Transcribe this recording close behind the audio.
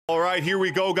All right, here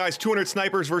we go, guys. 200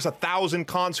 snipers versus 1,000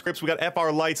 conscripts. We got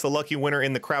FR Lights, the lucky winner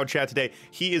in the crowd chat today.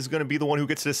 He is going to be the one who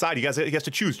gets to decide. He has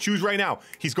to choose. Choose right now.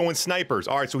 He's going snipers.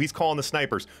 All right, so he's calling the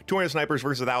snipers. 200 snipers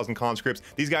versus 1,000 conscripts.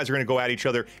 These guys are going to go at each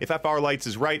other. If FR Lights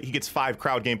is right, he gets 5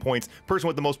 crowd game points. Person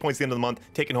with the most points at the end of the month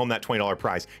taking home that $20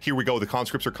 prize. Here we go. The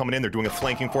conscripts are coming in. They're doing a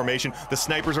flanking formation. The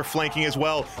snipers are flanking as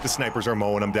well. The snipers are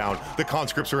mowing them down. The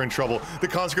conscripts are in trouble. The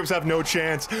conscripts have no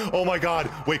chance. Oh my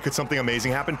god. Wait, could something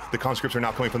amazing happen? The conscripts are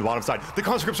now coming from the bottom side. The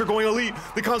conscripts are going elite.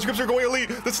 The conscripts are going elite.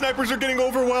 The snipers are getting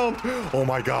overwhelmed. Oh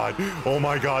my god. Oh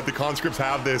my god. The conscripts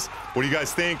have this. What do you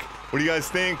guys think? What do you guys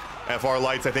think? FR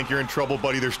Lights, I think you're in trouble,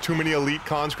 buddy. There's too many elite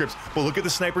conscripts. But look at the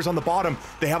snipers on the bottom.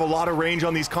 They have a lot of range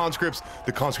on these conscripts.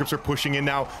 The conscripts are pushing in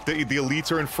now. The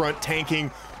elites are in front,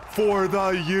 tanking for the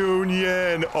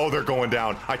Union. Oh, they're going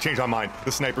down. I changed my mind.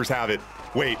 The snipers have it.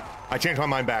 Wait, I changed my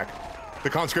mind back. The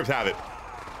conscripts have it.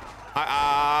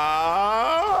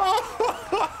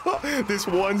 This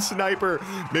one sniper,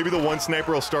 maybe the one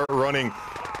sniper will start running.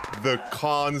 The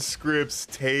conscripts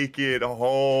take it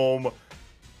home.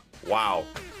 Wow.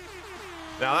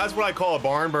 Now that's what I call a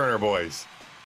barn burner, boys.